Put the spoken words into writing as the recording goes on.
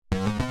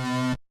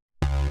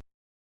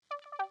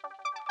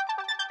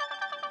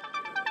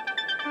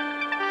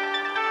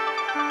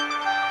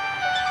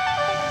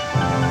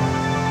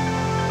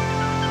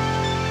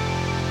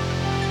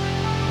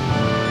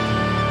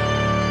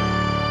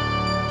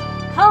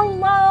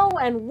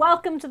and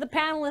welcome to The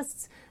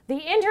Panelists, the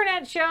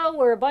internet show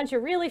where a bunch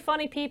of really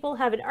funny people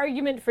have an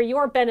argument for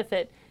your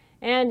benefit.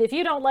 And if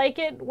you don't like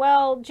it,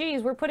 well,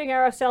 geez, we're putting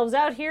ourselves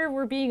out here,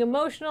 we're being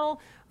emotional,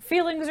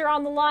 feelings are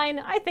on the line.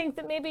 I think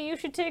that maybe you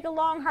should take a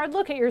long, hard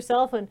look at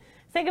yourself and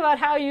think about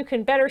how you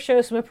can better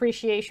show some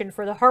appreciation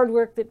for the hard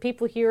work that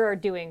people here are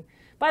doing.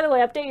 By the way,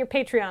 update your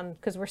Patreon,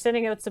 because we're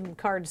sending out some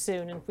cards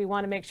soon, and we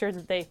want to make sure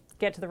that they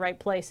get to the right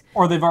place.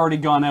 Or they've already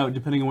gone out,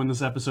 depending on when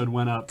this episode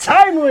went up.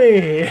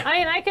 Timely! I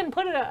mean, I can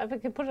put it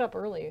up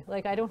early.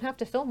 Like, I don't have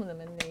to film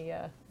them in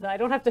I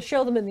don't have to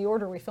show them in the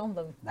order we filmed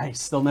them.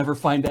 Nice, they'll never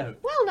find out.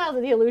 Well, now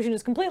that the illusion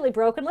is completely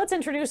broken, let's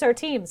introduce our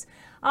teams.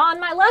 On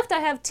my left,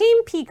 I have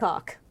Team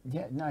Peacock.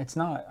 Yeah, no, it's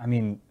not. I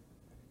mean,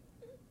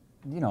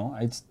 you know,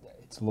 it's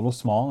a little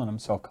small, and I'm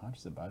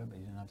self-conscious about it. But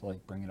you didn't have to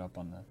like bring it up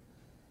on the.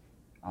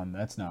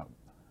 That's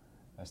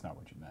not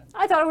what you meant.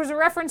 I thought it was a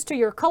reference to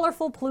your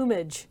colorful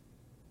plumage.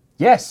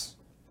 Yes,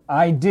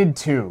 I did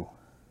too.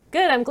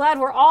 Good, I'm glad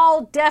we're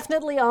all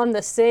definitely on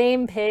the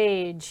same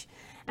page.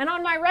 And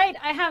on my right,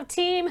 I have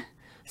Team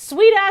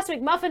Sweet-Ass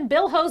McMuffin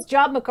Bill Host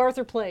Job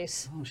MacArthur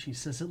Place. Oh, she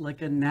says it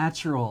like a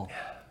natural.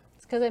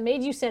 It's because I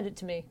made you send it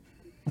to me.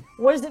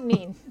 What does it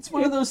mean? It's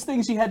one of those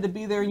things you had to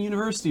be there in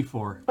university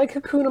for. Like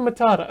Hakuna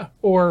Matata,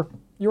 or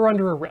you're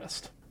under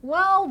arrest.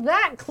 Well,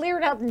 that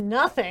cleared up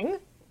nothing.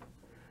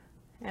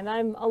 And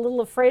I'm a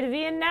little afraid of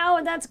Ian now,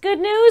 and that's good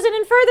news. And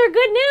in further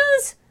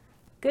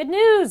good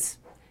news,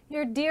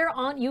 your dear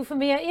Aunt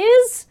Euphemia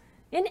is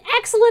in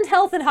excellent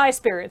health and high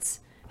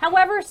spirits.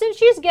 However, since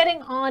she's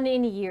getting on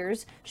in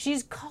years,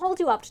 she's called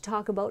you up to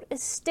talk about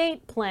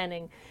estate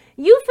planning.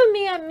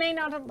 Euphemia may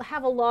not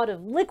have a lot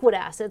of liquid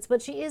assets,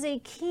 but she is a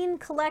keen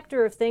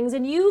collector of things,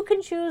 and you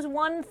can choose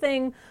one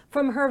thing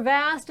from her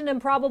vast and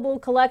improbable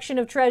collection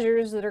of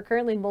treasures that are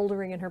currently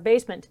moldering in her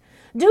basement.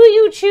 Do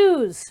you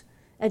choose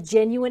a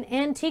genuine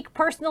antique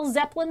personal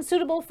Zeppelin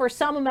suitable for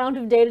some amount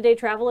of day-to-day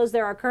travel, as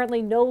there are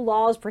currently no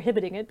laws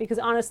prohibiting it, because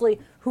honestly,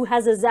 who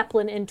has a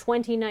Zeppelin in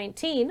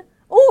 2019?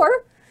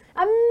 Or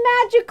a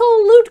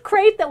magical loot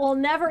crate that will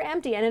never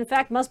empty, and in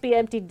fact must be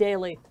emptied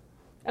daily.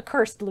 A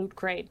cursed loot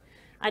crate.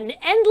 An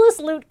endless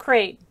loot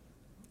crate.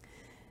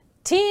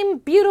 Team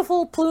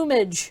Beautiful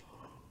Plumage.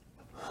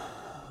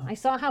 I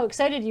saw how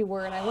excited you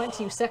were, and I went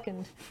to you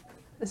second.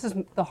 This is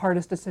the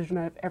hardest decision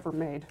I've ever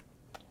made.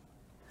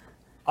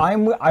 I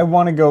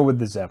want to go with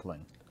the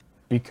Zeppelin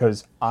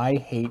because I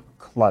hate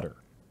clutter.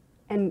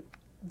 And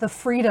the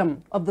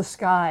freedom of the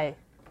sky.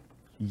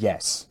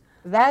 Yes.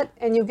 That,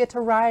 and you get to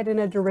ride in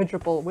a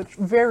dirigible, which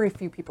very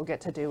few people get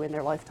to do in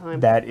their lifetime.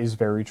 That is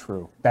very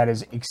true. That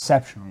is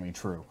exceptionally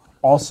true.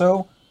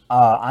 Also,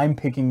 I'm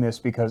picking this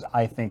because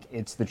I think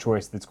it's the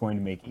choice that's going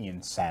to make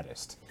Ian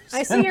saddest.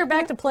 I see you're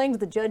back to playing to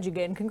the judge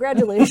again.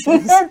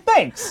 Congratulations.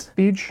 Thanks.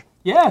 Beach,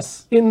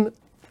 Yes.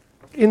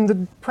 in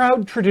the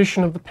proud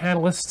tradition of the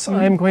panelists,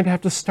 I am going to have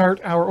to start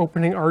our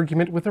opening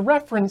argument with a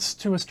reference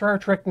to a Star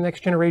Trek The Next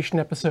Generation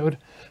episode,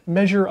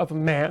 Measure of a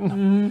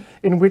Man,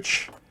 in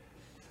which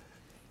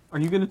Are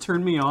you going to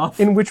turn me off?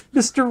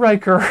 Mr.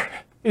 Riker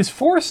is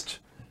forced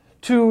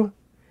to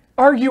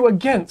argue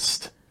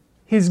against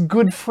his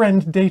good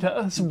friend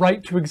Data's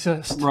right to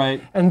exist.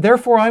 Right. And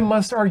therefore I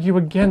must argue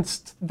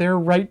against their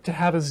right to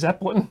have a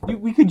Zeppelin.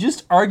 We could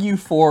just argue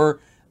for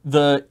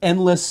the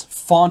endless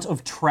font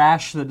of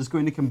trash that is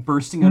going to come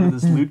bursting out of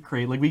this loot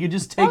crate. Like, we could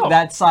just take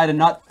that side and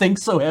not think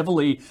so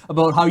heavily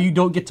about how you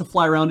don't get to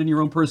fly around in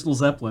your own personal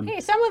Zeppelin. Hey,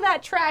 some of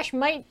that trash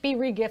might be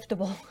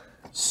regiftable.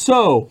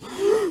 So,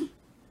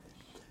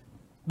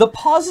 the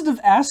positive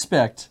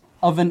aspect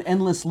of an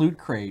endless loot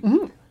crate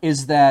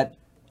is that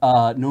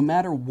no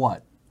matter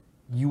what,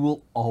 you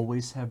will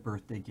always have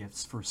birthday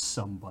gifts for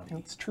somebody.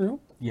 That's true.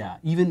 Yeah,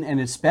 even and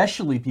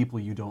especially people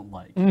you don't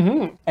like.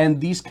 And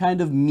these kind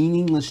of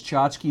meaningless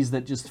tchotchkes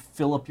that just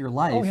fill up your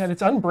life Oh yeah, and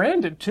it's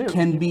unbranded too.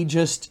 can be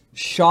just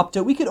shopped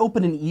out. We could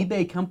open an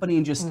eBay company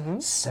and just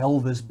sell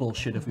this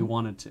bullshit if we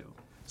wanted to.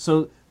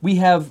 So we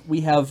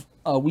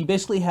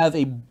basically have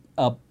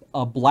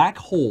a black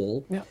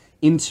hole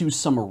into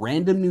some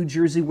random New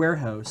Jersey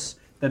warehouse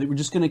that we're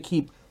just going to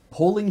keep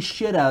pulling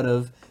shit out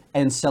of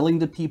and selling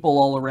to people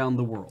all around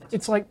the world.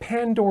 It's like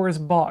Pandora's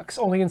box,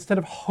 only instead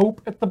of hope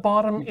at the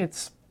bottom,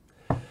 it's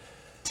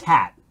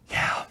Tat.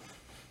 yeah.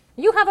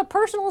 You have a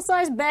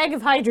personal-sized bag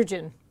of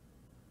hydrogen,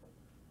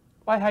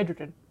 Why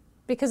hydrogen?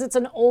 because it's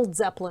an old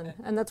Zeppelin,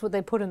 and that's what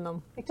they put in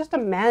them. Like, just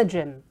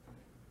imagine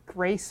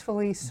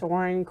gracefully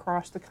soaring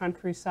across the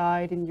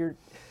countryside in your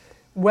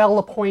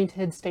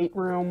well-appointed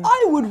stateroom.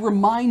 I would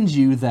remind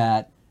you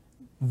that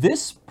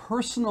this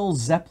personal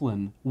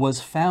Zeppelin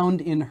was found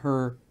in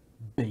her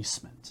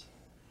basement.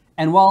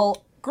 And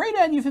while Great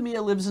Aunt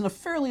Euphemia lives in a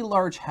fairly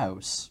large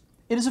house,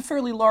 it is a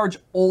fairly large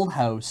old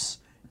house,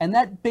 and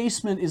that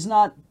basement is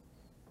not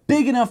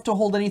big enough to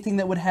hold anything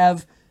that would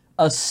have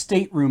a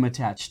stateroom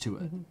attached to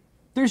it.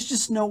 There's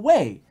just no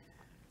way.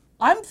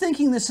 I'm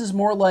thinking this is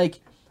more like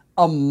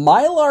a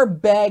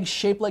Mylar bag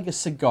shaped like a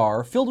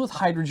cigar, filled with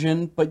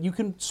hydrogen, but you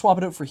can swap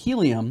it out for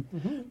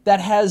helium, that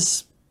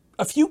has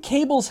a few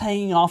cables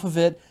hanging off of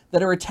it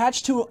that are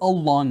attached to a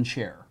lawn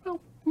chair.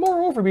 Well,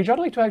 moreover, verbiage, I'd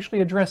like to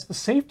actually address the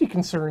safety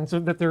concerns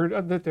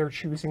that they're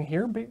choosing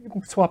here,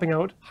 swapping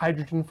out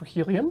hydrogen for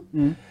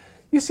helium.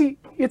 You see,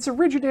 it's a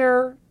rigid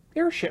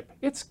airship.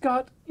 It's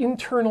got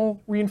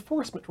internal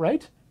reinforcement,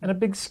 right? And a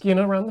big skin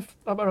around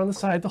the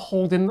side to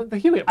hold in the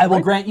helium. I will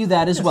right? grant you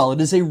that as well. It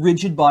is a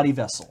rigid body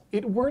vessel.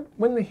 It weren't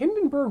when the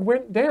Hindenburg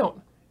went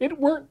down. It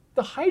weren't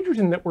the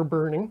hydrogen that were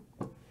burning.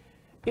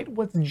 It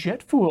was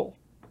jet fuel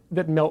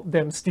that melt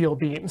them steel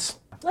beams.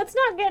 Let's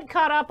not get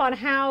caught up on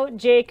how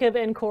Jacob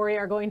and Corey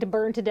are going to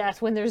burn to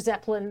death when their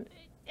Zeppelin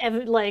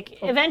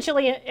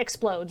eventually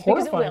explodes,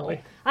 because it will.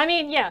 Horrifyingly. I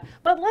mean, yeah,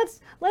 but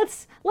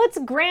let's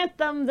grant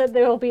them that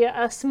there will be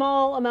a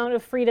small amount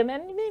of freedom,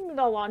 and maybe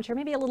a launcher,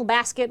 maybe a little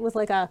basket with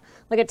like a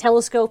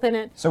telescope in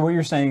it. So what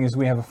you're saying is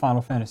we have a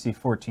Final Fantasy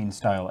XIV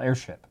style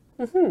airship.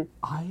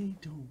 I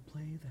don't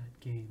play that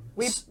game.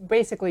 We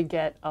basically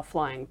get a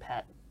flying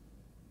pet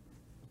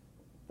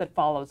that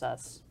follows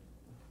us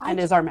and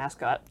is our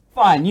mascot.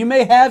 Fine, you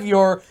may have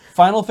your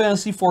Final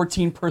Fantasy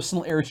XIV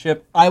personal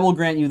airship. I will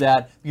grant you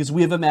that because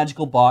we have a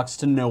magical box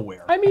to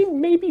nowhere. I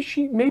mean, maybe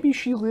she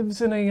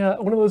lives in a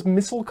one of those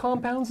missile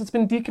compounds that's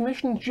been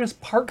decommissioned and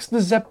just parks the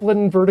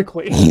Zeppelin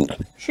vertically.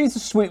 She's a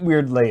sweet,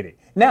 weird lady.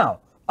 Now,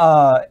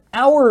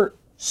 our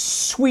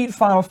sweet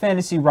Final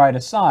Fantasy ride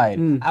aside,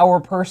 our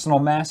personal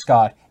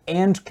mascot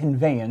and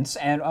conveyance,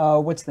 and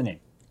what's the name?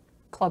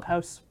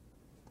 Clubhouse.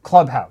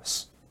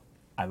 Clubhouse.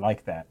 I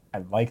like that. I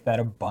like that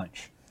a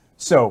bunch.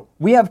 So,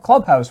 we have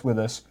Clubhouse with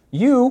us.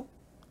 You,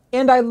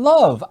 and I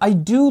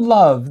do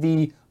love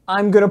the,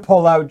 I'm going to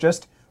pull out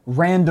just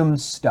random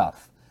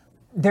stuff.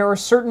 There are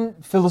certain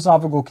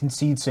philosophical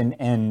conceits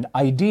and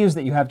ideas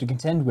that you have to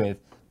contend with.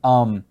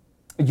 You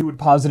had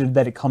posited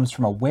that it comes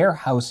from a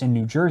warehouse in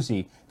New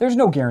Jersey. There's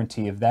no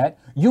guarantee of that.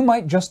 You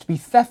might just be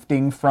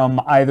thefting from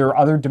either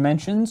other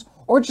dimensions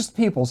or just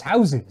people's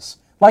houses.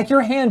 Like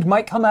your hand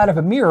might come out of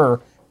a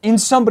mirror in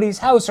somebody's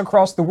house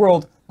across the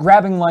world,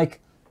 grabbing like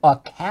a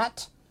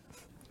cat.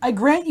 I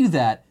grant you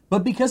that,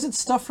 but because it's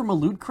stuff from a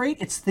loot crate,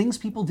 it's things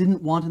people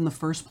didn't want in the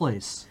first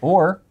place.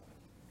 Or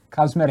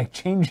cosmetic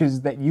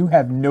changes that you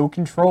have no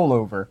control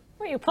over.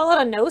 What, you pull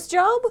out a nose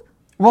job?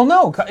 Well,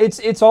 no,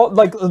 it's all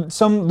like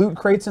some loot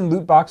crates and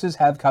loot boxes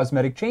have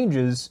cosmetic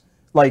changes,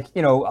 like,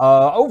 you know,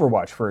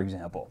 Overwatch, for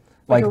example.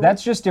 Like,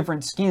 that's just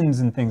different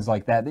skins and things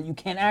like that you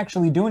can't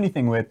actually do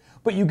anything with,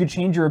 but you could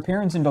change your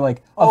appearance into,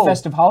 like, a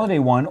festive holiday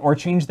one, or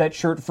change that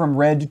shirt from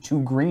red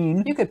to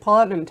green. You could pull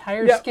out an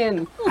entire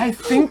skin. I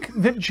think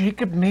that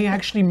Jacob may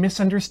actually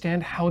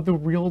misunderstand how the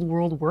real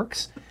world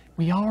works.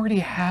 We already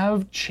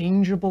have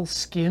changeable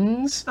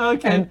skins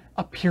and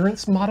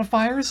appearance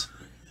modifiers.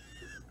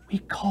 We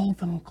call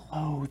them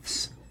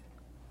clothes.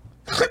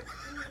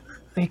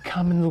 They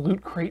come in the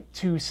loot crate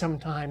too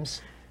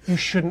sometimes. You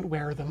shouldn't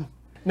wear them.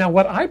 Now,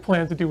 what I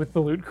plan to do with the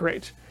loot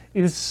crate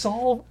is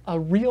solve a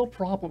real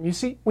problem. You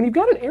see, when you've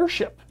got an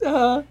airship,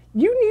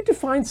 you need to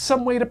find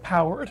some way to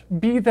power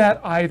it. Be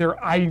that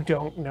either, I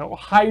don't know,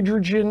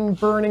 hydrogen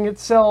burning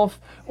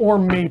itself, or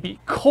maybe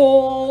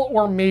coal,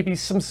 or maybe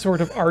some sort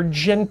of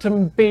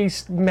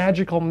argentum-based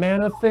magical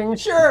mana thing.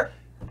 Sure.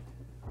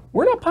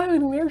 We're not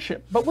piloting the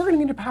airship, but we're going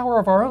to need a power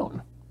of our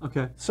own.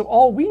 Okay. So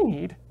all we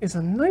need is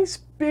a nice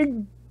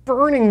big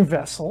burning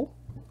vessel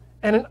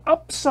and an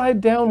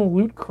upside-down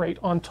loot crate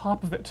on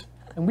top of it.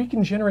 And we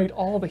can generate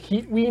all the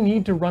heat we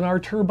need to run our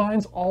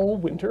turbines all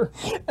winter.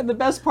 And the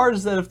best part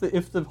is that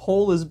if the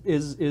hole is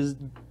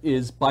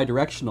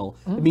bidirectional,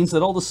 it means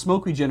that all the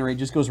smoke we generate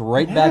just goes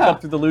right back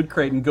up through the loot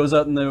crate and goes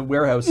out in the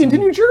warehouse. Into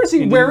New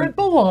Jersey, where it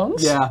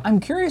belongs. Yeah. I'm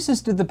curious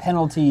as to the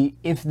penalty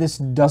if this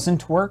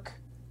doesn't work.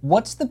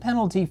 What's the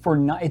penalty for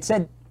not... It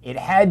said it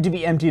had to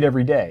be emptied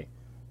every day.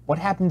 What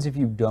happens if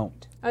you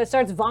don't? It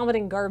starts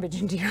vomiting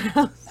garbage into your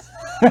house.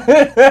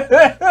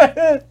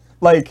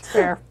 Like,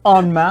 Fair.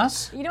 en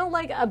masse? You know,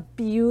 like a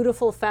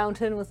beautiful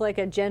fountain with like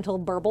a gentle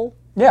burble?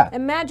 Yeah.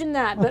 Imagine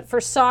that, but for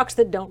socks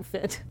that don't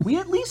fit. We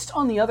at least,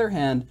 on the other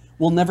hand,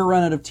 will never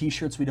run out of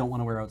t-shirts we don't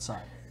want to wear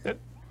outside.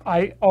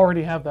 I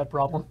already have that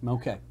problem.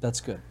 Okay, that's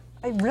good.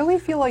 I really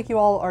feel like you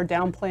all are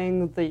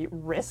downplaying the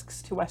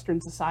risks to Western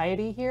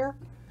society here.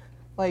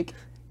 Like,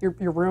 you're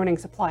ruining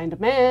supply and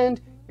demand,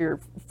 you're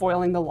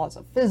foiling the laws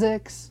of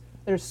physics.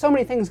 There's so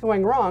many things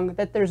going wrong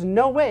that there's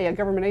no way a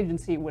government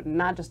agency would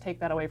not just take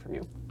that away from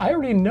you. I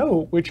already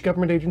know which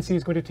government agency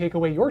is going to take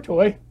away your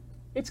toy.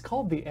 It's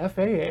called the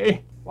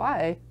FAA.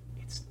 Why?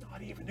 It's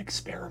not even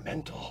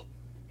experimental.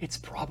 It's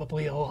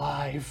probably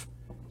alive.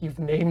 You've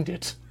named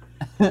it.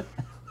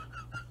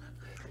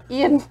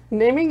 Ian,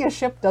 naming a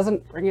ship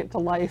doesn't bring it to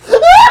life.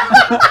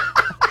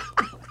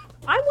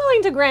 I'm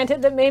willing to grant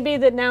it that maybe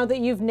that now that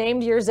you've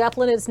named your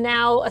Zeppelin, it's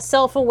now a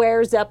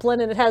self-aware Zeppelin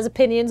and it has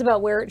opinions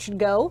about where it should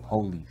go.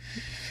 Holy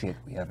shit,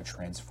 we have a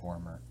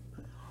transformer.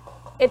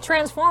 It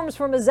transforms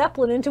from a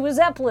Zeppelin into a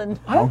Zeppelin.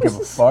 I don't give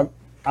a fuck.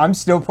 I'm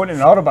still putting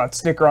an Autobot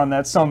sticker on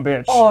that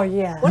sumbitch. Oh,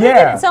 yeah. What if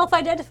Yeah. it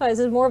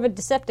self-identifies as more of a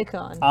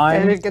Decepticon? And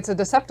I'm... it gets a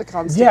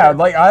Decepticon sticker. Yeah,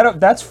 like, I don't...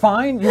 That's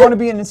fine. You want to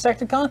be an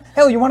Insecticon?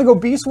 Hell, you want to go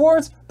Beast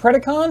Wars?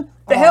 Predacon?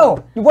 The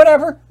hell.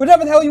 Whatever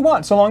the hell you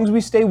want. So long as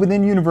we stay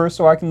within universe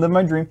so I can live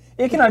my dream.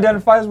 It can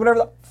identify as whatever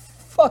the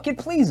fuck it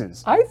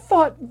pleases. I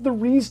thought the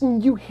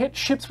reason you hit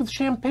ships with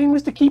champagne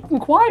was to keep them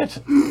quiet.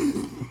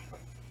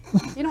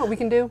 You know what we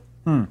can do?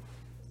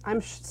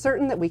 I'm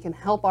certain that we can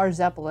help our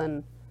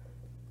Zeppelin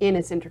in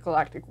its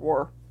intergalactic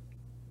war.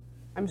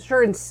 I'm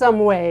sure in some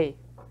way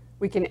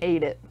we can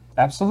aid it.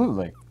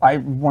 Absolutely. I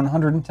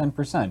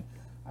 110%.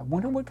 I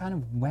wonder what kind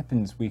of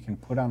weapons we can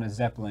put on a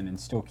Zeppelin and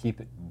still keep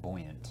it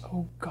buoyant.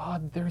 Oh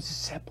God, their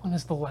Zeppelin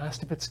is the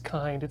last of its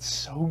kind. It's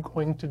so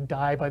going to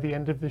die by the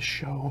end of this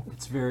show.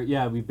 It's very,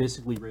 yeah, we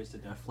basically raised a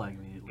death flag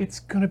immediately. It's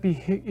gonna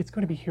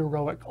be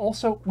heroic.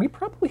 Also, we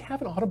probably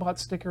have an Autobot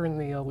sticker in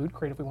the loot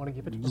crate if we want to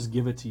give it to them. Just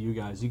give it to you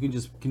guys. You can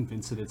just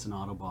convince it it's an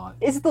Autobot.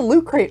 Is the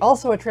loot crate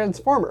also a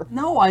transformer?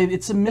 No,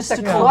 it's a A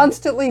mystical...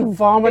 constantly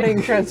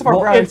vomiting transformer.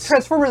 Well, a it's-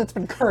 transformer that's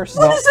been cursed.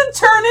 What does it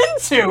turn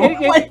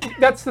into?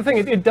 That's the thing.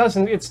 It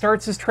doesn't. It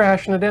starts as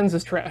trash and it ends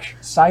as trash.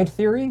 Side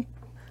theory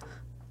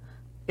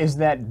is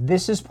that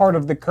this is part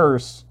of the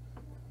curse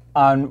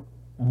on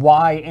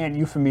why Aunt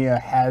Euphemia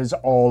has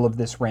all of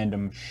this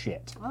random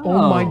shit.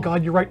 Oh my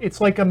God, you're right.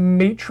 It's like a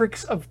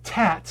matrix of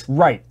tat.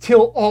 Right.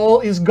 Till all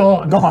is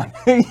gone. Gone.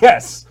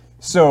 Yes.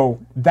 So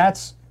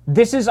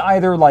this is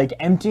either like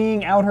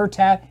emptying out her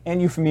tat,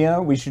 Aunt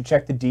Euphemia, we should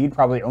check the deed,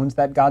 probably owns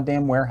that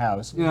goddamn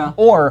warehouse. Yeah.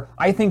 Or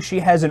I think she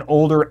has an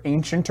older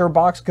Ancienter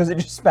box because it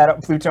just spat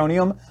out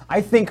plutonium.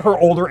 I think her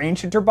older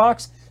Ancienter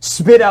box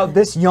spit out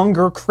this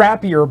younger,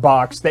 crappier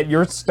box that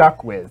you're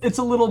stuck with. It's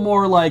a little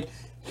more like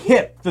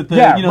hip that the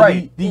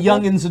right. the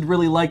youngins would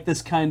really like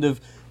this kind of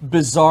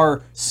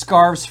bizarre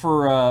scarves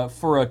for a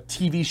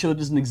TV show that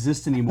doesn't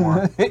exist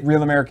anymore.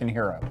 Real American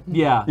Hero.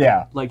 Yeah.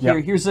 Yeah. Like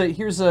Yep. here's a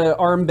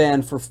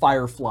armband for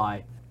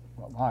Firefly.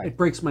 Why? It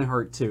breaks my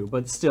heart too,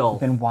 but still.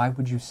 Then why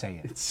would you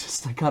say it? It's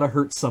just I gotta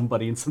hurt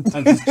somebody, and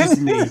sometimes it's just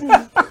me.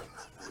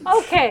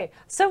 Okay,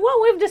 so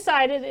what we've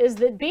decided is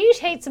that Beige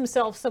hates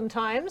himself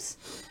sometimes,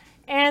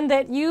 and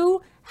that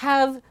you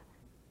have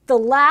the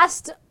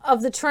last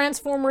of the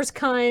Transformers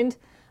kind,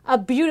 a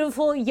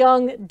beautiful,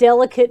 young,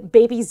 delicate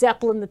baby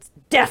Zeppelin that's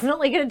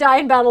definitely going to die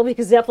in battle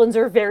because Zeppelins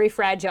are very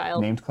fragile.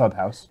 Named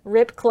Clubhouse.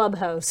 Rip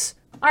Clubhouse.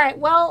 All right,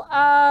 well,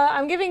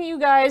 I'm giving you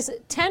guys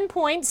 10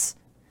 points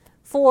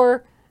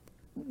for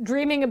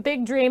dreaming a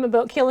big dream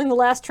about killing the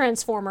last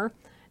Transformer,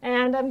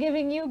 and I'm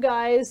giving you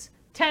guys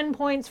 10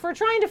 points for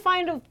trying to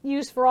find a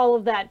use for all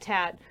of that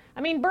tat.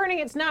 I mean, burning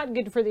it's not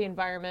good for the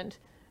environment,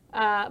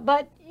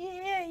 but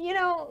you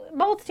know,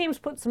 both teams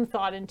put some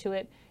thought into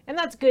it, and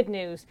that's good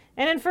news.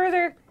 And then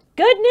further,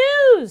 good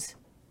news!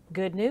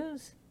 Good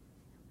news.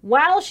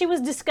 While she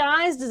was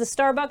disguised as a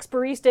Starbucks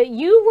barista,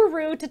 you were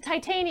rude to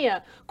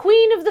Titania,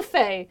 Queen of the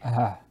Fae.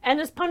 And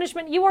as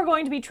punishment, you are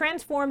going to be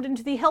transformed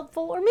into the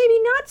helpful, or maybe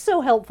not so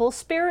helpful,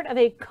 spirit of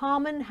a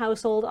common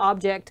household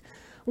object.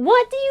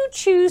 What do you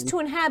choose to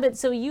inhabit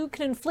so you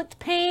can inflict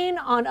pain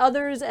on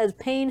others as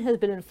pain has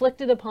been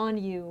inflicted upon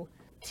you?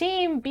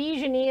 Team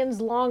Beige and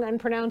Ian's long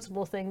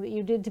unpronounceable thing that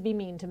you did to be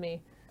mean to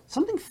me.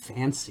 Something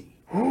fancy.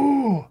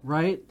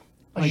 Right?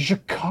 A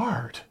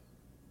jacquard.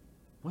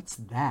 What's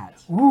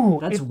that? Ooh,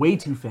 That's way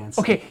too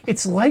fancy. Okay,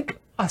 it's like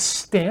a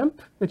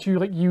stamp that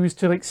you use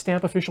to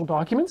stamp official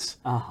documents,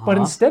 but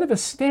instead of a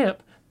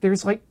stamp,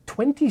 there's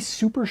 20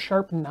 super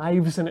sharp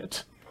knives in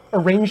it,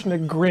 arranged in a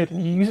grid,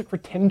 and you use it for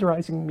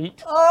tenderizing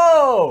meat.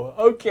 Oh,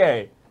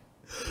 okay.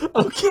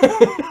 Okay.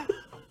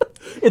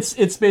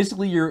 It's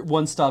basically your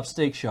one-stop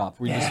steak shop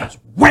where you just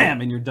wham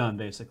and you're done,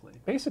 basically.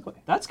 Basically,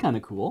 That's kind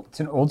of cool.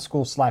 It's an old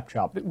school slap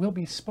chop. it will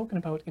be spoken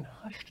about in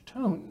hushed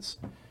tones,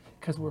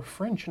 because we're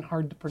French and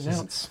hard to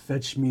pronounce.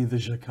 Fetch me the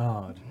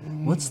jacquard.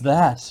 What's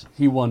that?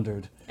 He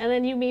wondered. And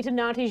then you meet a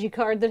naughty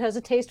Jacquard that has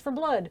a taste for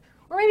blood.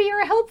 Or maybe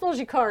you're a helpful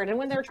Jacquard, and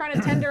when they're trying to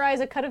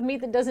tenderize a cut of meat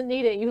that doesn't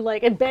need it, you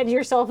embed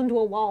yourself into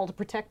a wall to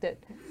protect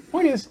it.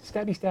 Point is,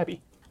 stabby stabby.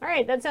 All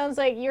right, that sounds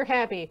like you're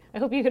happy. I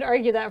hope you could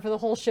argue that for the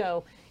whole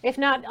show. If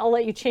not, I'll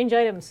let you change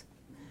items.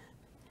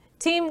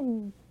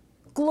 Team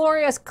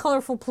Glorious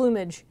Colorful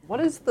Plumage. What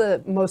is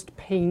the most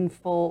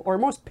painful or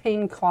most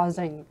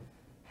pain-causing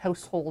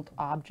household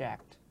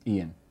object?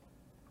 Ian.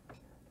 I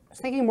was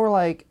thinking more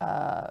like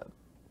No,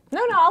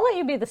 I'll let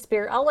you be the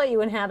spirit. I'll let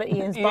you inhabit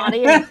Ian's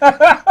body and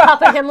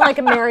puppet him like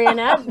a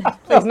marionette.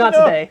 please not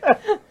today.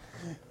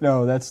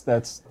 No, that's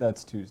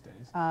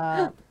Tuesdays.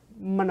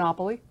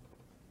 Monopoly.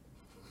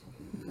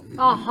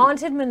 A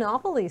haunted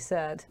Monopoly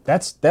set.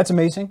 That's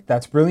amazing.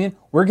 That's brilliant.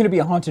 We're going to be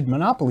a haunted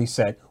Monopoly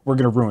set. We're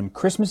going to ruin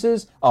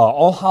Christmases,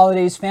 all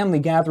holidays, family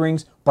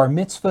gatherings, bar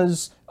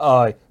mitzvahs.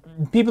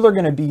 People are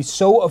going to be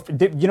so...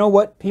 You know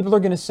what? People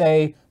are going to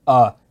say,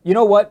 you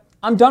know what?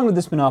 I'm done with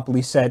this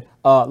Monopoly set.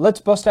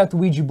 Let's bust out the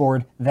Ouija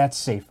board. That's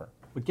safer.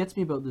 What gets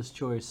me about this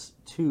choice,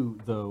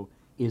 too, though,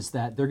 is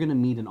that they're going to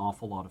meet an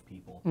awful lot of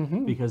people.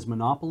 Because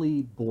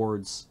Monopoly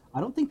boards,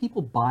 I don't think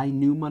people buy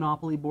new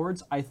Monopoly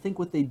boards. I think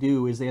what they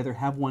do is they either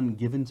have one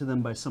given to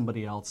them by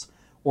somebody else,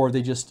 or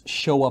they just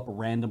show up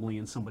randomly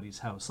in somebody's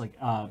house, like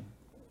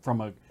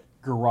from a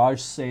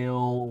garage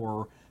sale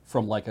or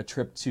from a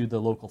trip to the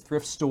local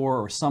thrift store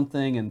or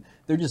something, and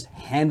they're just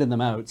handing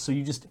them out. So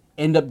you just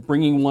end up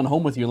bringing one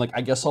home with you.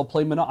 I guess I'll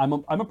play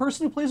Monopoly. I'm a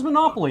person who plays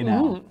Monopoly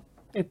now.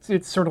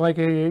 It's sort of like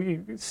a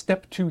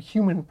step to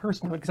human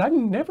personhood, because I've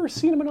never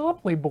seen a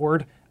Monopoly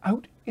board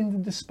out in the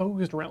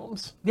disposed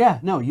realms. Yeah,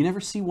 no, you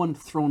never see one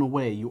thrown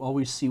away. You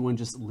always see one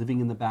just living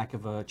in the back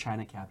of a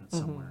china cabinet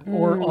somewhere.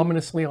 Or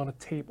ominously on a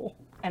table.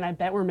 And I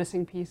bet we're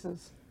missing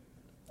pieces.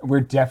 We're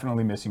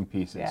definitely missing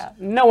pieces. Yeah,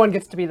 no one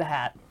gets to be the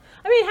hat.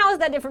 I mean, how is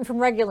that different from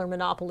regular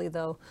Monopoly,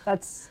 though?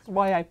 That's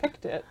why I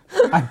picked it.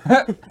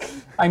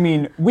 I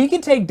mean, we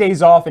could take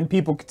days off and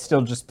people could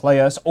still just play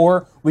us,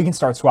 or we can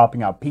start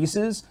swapping out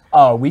pieces.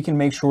 We can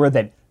make sure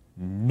that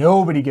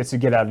nobody gets a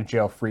get out of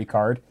jail free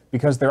card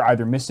because they're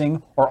either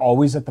missing or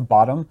always at the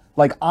bottom,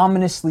 like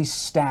ominously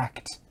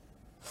stacked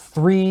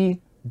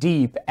 3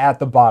 deep at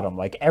the bottom,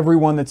 like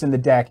everyone that's in the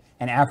deck,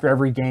 and after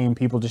every game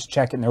people just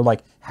check it and they're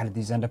like, how did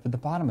these end up at the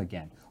bottom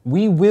again?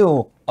 We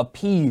will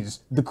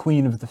appease the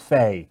Queen of the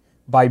Fae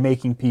by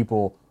making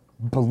people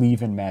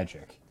believe in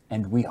magic,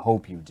 and we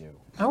hope you do.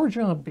 Our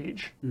job,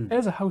 Beach,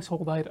 as a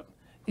household item,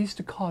 is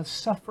to cause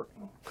suffering,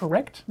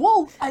 correct?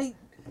 Well,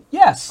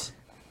 yes.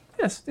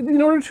 Yes,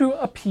 in order to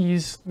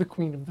appease the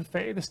Queen of the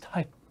Fae, this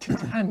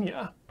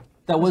Titania.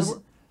 That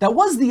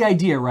was the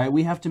idea, right?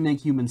 We have to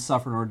make humans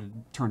suffer in order to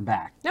turn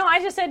back. No,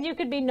 I just said you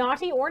could be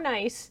naughty or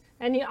nice,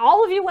 and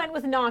all of you went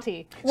with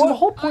naughty. So the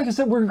whole point is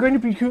that we're going to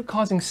be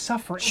causing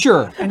suffering.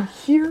 Sure. And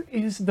here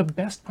is the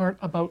best part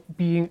about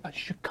being a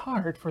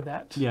Shikard for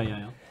that.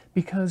 Yeah.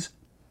 Because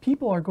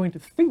people are going to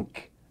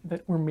think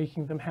that we're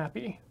making them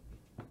happy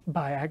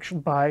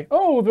by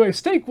oh, the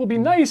steak will be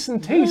nice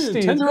and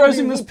tasty.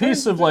 Tenderizing this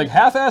piece of like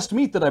half-assed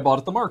meat that I bought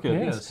at the market.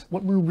 Yes.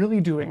 What we're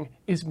really doing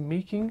is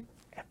making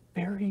a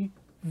very,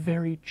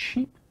 very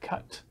cheap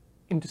cut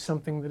into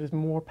something that is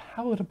more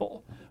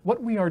palatable.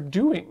 What we are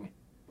doing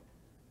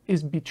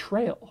is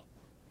betrayal,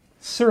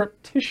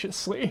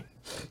 surreptitiously.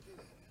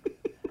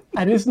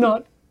 And is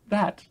not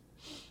that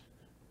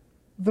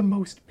the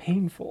most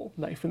painful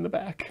knife in the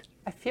back?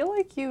 I feel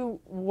like you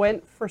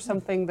went for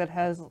something that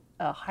has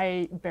a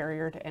high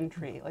barrier to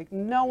entry. Like,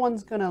 no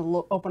one's going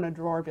to open a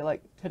drawer and be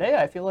like, today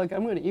I feel like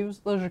I'm going to use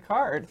the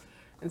Jacquard,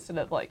 instead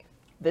of like,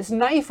 this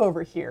knife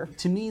over here.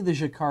 To me, the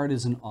Jacquard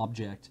is an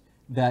object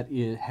that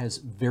has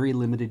very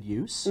limited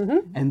use,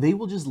 and they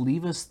will just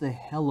leave us the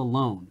hell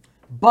alone.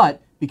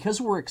 But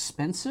because we're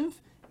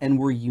expensive and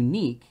we're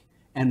unique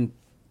and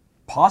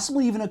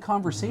possibly even a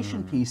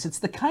conversation piece, it's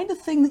the kind of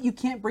thing that you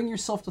can't bring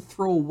yourself to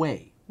throw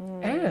away.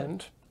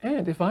 And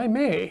if I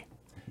may,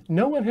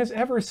 no one has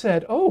ever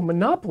said, oh,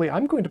 Monopoly,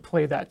 I'm going to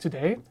play that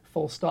today,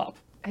 full stop.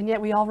 And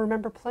yet we all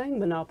remember playing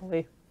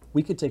Monopoly.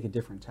 We could take a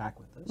different tack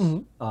with this,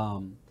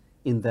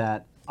 in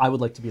that I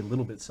would like to be a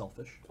little bit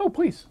selfish, Oh,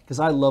 please, because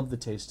I love the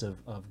taste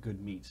of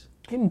good meat.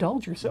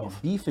 indulge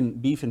yourself. Beef,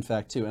 in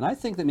fact, too. And I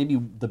think that maybe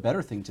the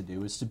better thing to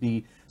do is to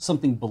be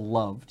something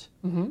beloved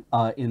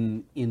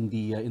in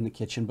the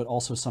kitchen, but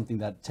also something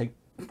that takes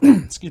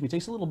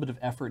a little bit of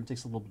effort and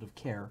takes a little bit of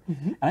care.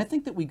 And I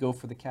think that we go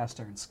for the cast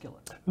iron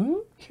skillet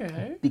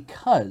Okay.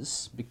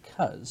 because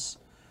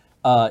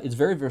it's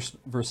very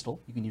versatile.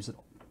 You can use it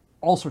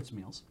all sorts of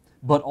meals.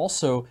 But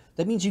also,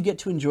 that means you get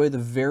to enjoy the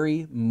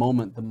very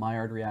moment the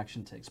Maillard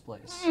reaction takes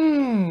place.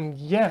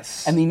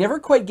 Yes. And they never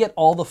quite get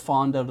all the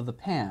fond out of the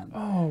pan.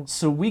 Oh.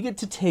 So we get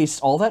to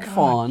taste all that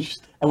fond,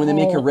 and when they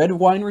make a all red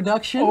wine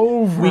reduction,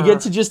 over. we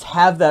get to just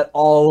have that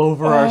all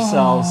over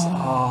ourselves.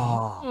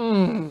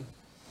 Oh.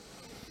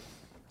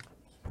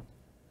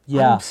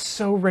 Yeah. I'm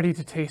so ready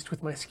to taste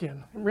with my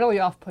skin. I'm really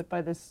off-put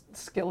by this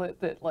skillet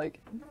that like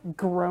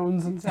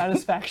groans in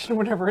satisfaction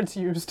whenever it's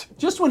used.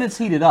 Just when it's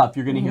heated up,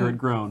 you're going to hear it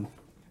groan.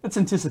 That's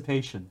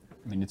anticipation.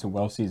 I mean, it's a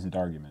well-seasoned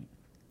argument.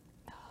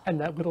 And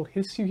that little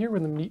hiss you hear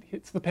when the meat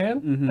hits the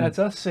pan, that's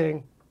us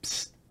saying,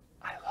 psst,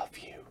 I love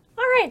you.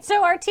 All right,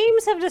 so our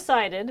teams have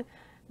decided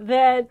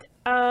that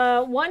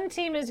one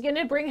team is going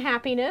to bring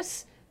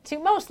happiness to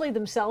mostly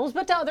themselves,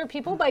 but to other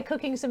people by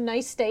cooking some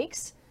nice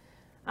steaks.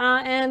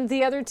 And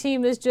the other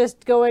team is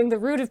just going the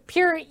route of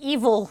pure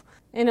evil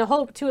in a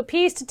hope to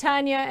appease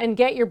Titania and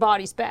get your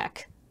bodies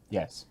back.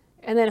 Yes.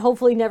 And then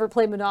hopefully never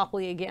play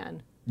Monopoly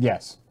again.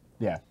 Yes.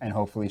 Yeah. And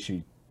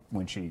hopefully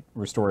when she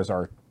restores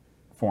our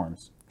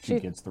forms, she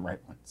gets the right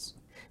ones.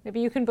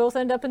 Maybe you can both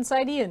end up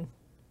inside Ian.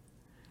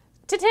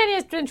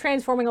 Titania's been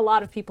transforming a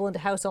lot of people into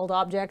household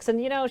objects, and,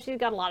 she's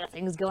got a lot of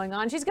things going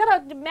on. She's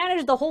got to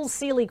manage the whole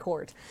Sealy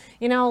court.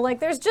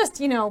 There's just,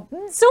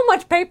 so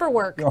much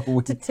paperwork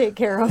to take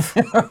care of.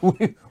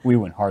 we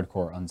went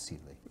hardcore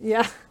unsealy.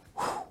 Yeah.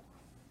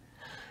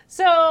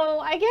 So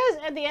I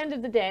guess at the end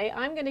of the day,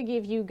 I'm going to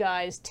give you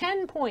guys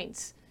 10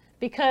 points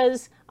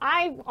because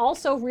I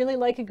also really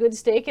like a good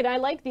steak, and I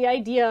like the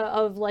idea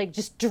of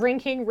just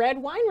drinking red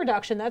wine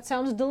reduction. That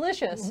sounds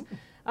delicious.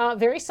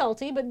 Very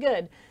salty, but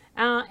good.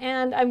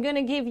 And I'm going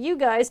to give you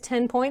guys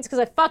 10 points because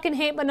I fucking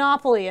hate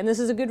Monopoly, and this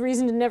is a good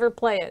reason to never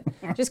play it.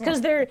 Just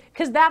because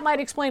that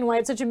might explain why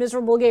it's such a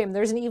miserable game.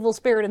 There's an evil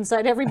spirit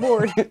inside every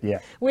board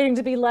waiting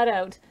to be let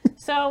out.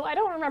 So I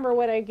don't remember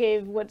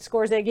what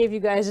scores I gave you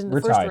guys in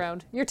the first tied.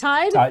 round. You're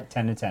tied?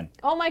 10-10.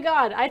 Oh my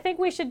god, I think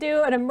we should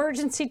do an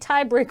emergency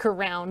tiebreaker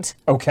round.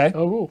 Okay.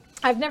 Oh,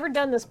 I've never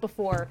done this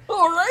before.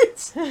 All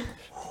right.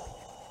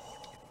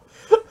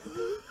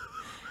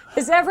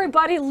 Is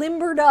everybody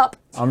limbered up?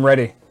 I'm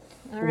ready.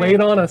 Lay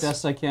it on us.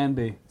 Best I can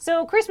be.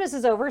 So Christmas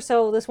is over,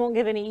 so this won't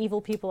give any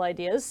evil people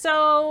ideas.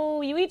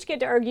 So you each get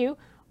to argue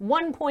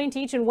 1 point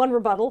each and 1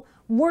 rebuttal.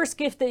 Worst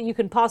gift that you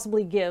can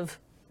possibly give.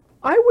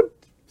 I would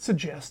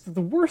suggest that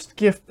the worst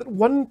gift that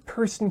one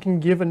person can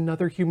give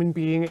another human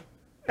being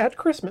at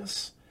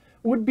Christmas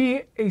would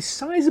be a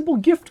sizable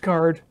gift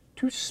card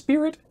to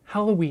Spirit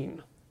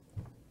Halloween.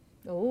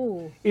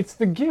 Oh. It's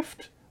the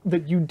gift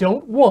that you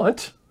don't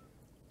want,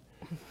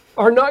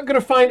 are not going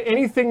to find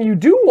anything you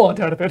do want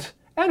out of it,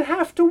 and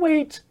have to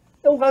wait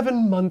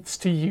 11 months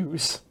to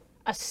use.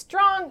 A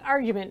strong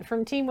argument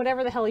from team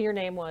whatever the hell your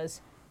name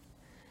was.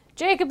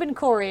 Jacob and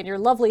Corey and your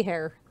lovely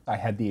hair. I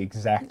had the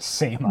exact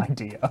same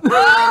idea.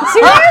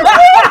 Seriously?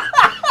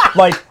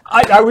 Like,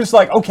 I was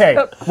like, okay,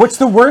 what's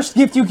the worst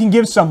gift you can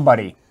give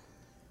somebody?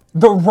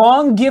 The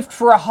wrong gift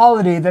for a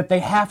holiday that they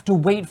have to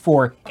wait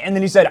for. And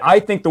then he said, I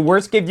think the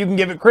worst gift you can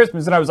give at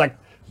Christmas. And I was like,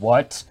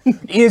 what?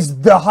 Is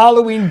the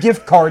Halloween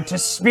gift card to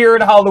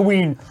Spirit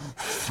Halloween.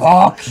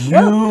 Fuck you.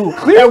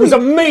 That was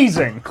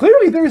amazing.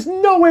 Clearly, there's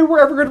no way we're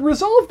ever going to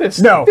resolve this.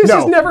 No, This no.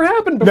 has never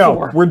happened No,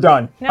 before. we're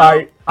done. No.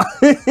 I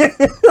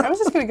was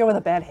just gonna go with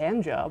a bad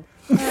hand job.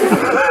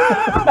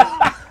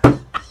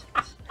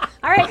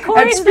 All right, At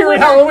Corey's the Spirit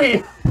winner.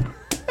 Halloween.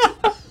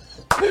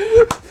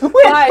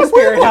 Bye,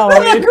 Spirit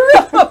Halloween.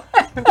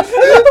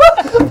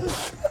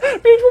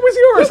 Paige, what was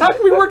yours? How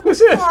can we work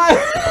this in?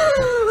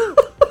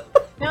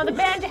 Now the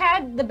band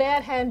had the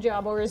bad hand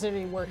job, or is it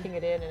he working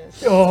it in? And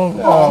it's...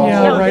 Oh,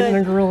 yeah, No, right good. in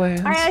a gorilla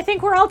hands. All right, I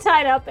think we're all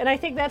tied up, and I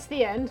think that's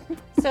the end.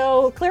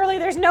 So clearly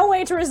there's no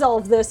way to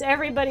resolve this.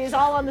 Everybody's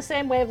all on the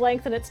same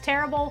wavelength, and it's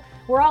terrible.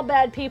 We're all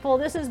bad people.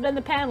 This has been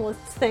the Panelists.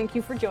 Thank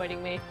you for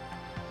joining me.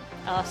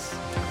 Us.